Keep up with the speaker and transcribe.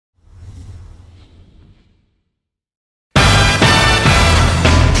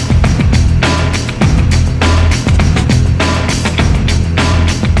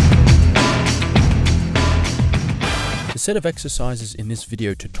set of exercises in this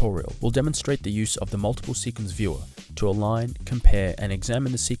video tutorial will demonstrate the use of the multiple sequence viewer to align, compare, and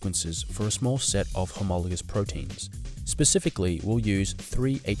examine the sequences for a small set of homologous proteins. Specifically, we'll use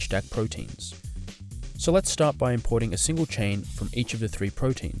 3 HDAC proteins. So let's start by importing a single chain from each of the 3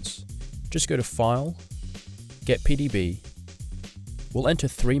 proteins. Just go to File, Get PDB, we'll enter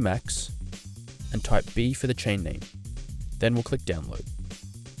 3max, and type B for the chain name. Then we'll click Download.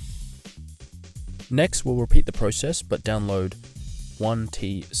 Next, we'll repeat the process but download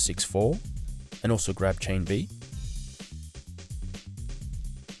 1T64 and also grab chain B.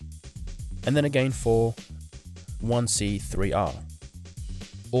 And then again for 1C3R,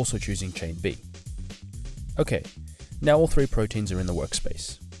 also choosing chain B. Okay, now all 3 proteins are in the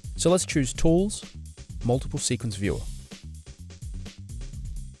workspace. So let's choose Tools, Multiple Sequence Viewer.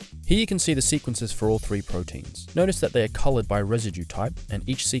 Here you can see the sequences for all 3 proteins. Notice that they are colored by residue type, and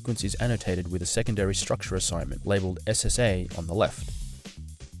each sequence is annotated with a secondary structure assignment labeled SSA on the left.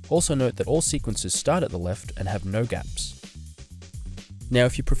 Also note that all sequences start at the left and have no gaps. Now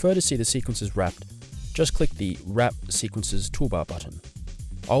if you prefer to see the sequences wrapped, just click the Wrap Sequences toolbar button.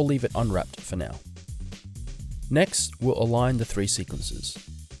 I'll leave it unwrapped for now. Next, we'll align the 3 sequences,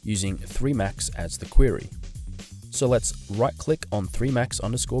 using 3max as the query. So let's right-click on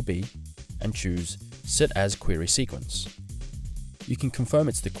 3max_B and choose Set as Query Sequence. You can confirm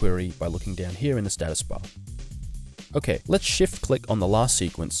it's the query by looking down here in the status bar. Okay, let's shift-click on the last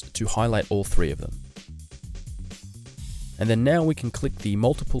sequence to highlight all 3 of them. And then now we can click the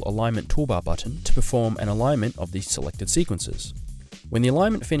Multiple Alignment toolbar button to perform an alignment of the selected sequences. When the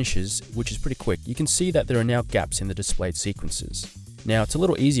alignment finishes, which is pretty quick, you can see that there are now gaps in the displayed sequences. Now it's a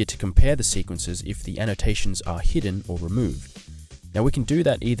little easier to compare the sequences if the annotations are hidden or removed. Now we can do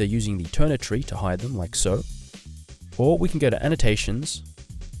that either using the Turner tree to hide them like so, or we can go to Annotations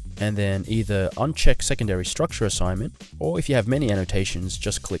and then either uncheck Secondary Structure Assignment, or if you have many annotations,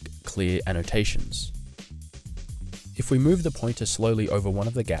 just click Clear Annotations. If we move the pointer slowly over one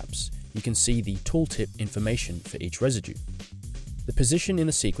of the gaps, you can see the tooltip information for each residue. The position in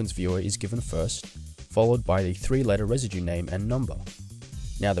the sequence viewer is given first, followed by the 3-letter residue name and number.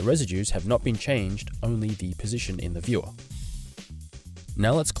 Now the residues have not been changed, only the position in the viewer.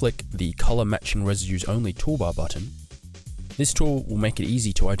 Now let's click the Color Matching Residues Only toolbar button. This tool will make it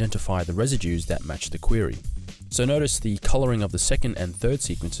easy to identify the residues that match the query. So notice the coloring of the 2nd and 3rd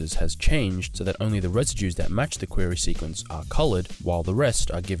sequences has changed so that only the residues that match the query sequence are colored, while the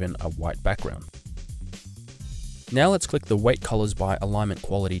rest are given a white background. Now let's click the Weight Colors by Alignment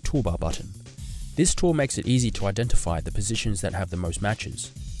Quality toolbar button. This tool makes it easy to identify the positions that have the most matches.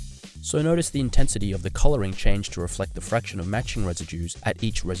 So notice the intensity of the coloring changed to reflect the fraction of matching residues at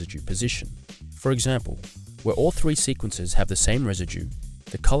each residue position. For example, where all 3 sequences have the same residue,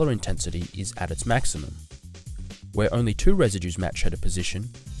 the color intensity is at its maximum. Where only 2 residues match at a position,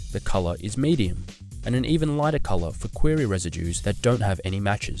 the color is medium, and an even lighter color for query residues that don't have any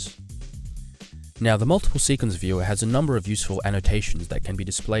matches. Now the multiple sequence viewer has a number of useful annotations that can be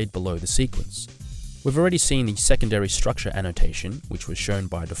displayed below the sequence. We've already seen the secondary structure annotation, which was shown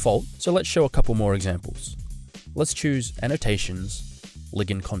by default, so let's show a couple more examples. Let's choose Annotations,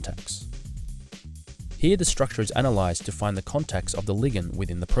 Ligand Contacts. Here the structure is analyzed to find the contacts of the ligand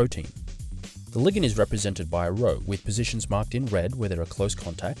within the protein. The ligand is represented by a row with positions marked in red where there are close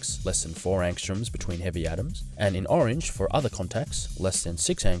contacts, less than 4 angstroms between heavy atoms, and in orange for other contacts, less than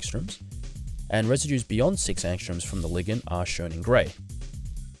 6 angstroms, and residues beyond 6 angstroms from the ligand are shown in grey.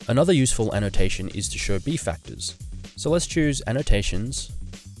 Another useful annotation is to show B factors. So let's choose Annotations,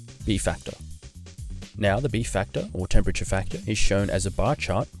 B factor. Now the B factor, or temperature factor, is shown as a bar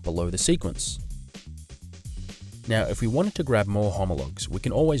chart below the sequence. Now if we wanted to grab more homologs, we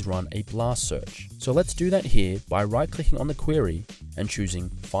can always run a BLAST search. So let's do that here by right-clicking on the query and choosing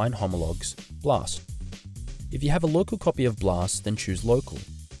Find Homologs, BLAST. If you have a local copy of BLAST, then choose Local.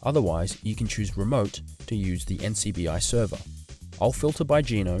 Otherwise, you can choose Remote to use the NCBI server. I'll filter by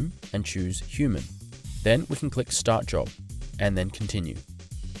genome and choose Human. Then we can click Start Job, and then Continue.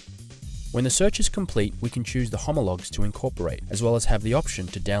 When the search is complete, we can choose the homologs to incorporate, as well as have the option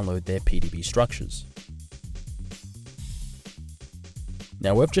to download their PDB structures.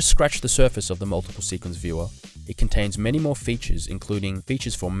 Now we've just scratched the surface of the multiple sequence viewer. It contains many more features, including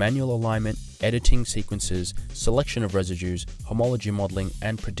features for manual alignment, editing sequences, selection of residues, homology modeling,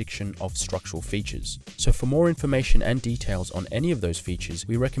 and prediction of structural features. So for more information and details on any of those features,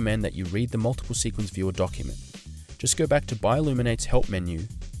 we recommend that you read the multiple sequence viewer document. Just go back to BioLuminate's Help menu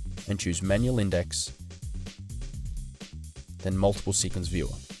and choose Manual Index, then Multiple Sequence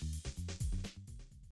Viewer.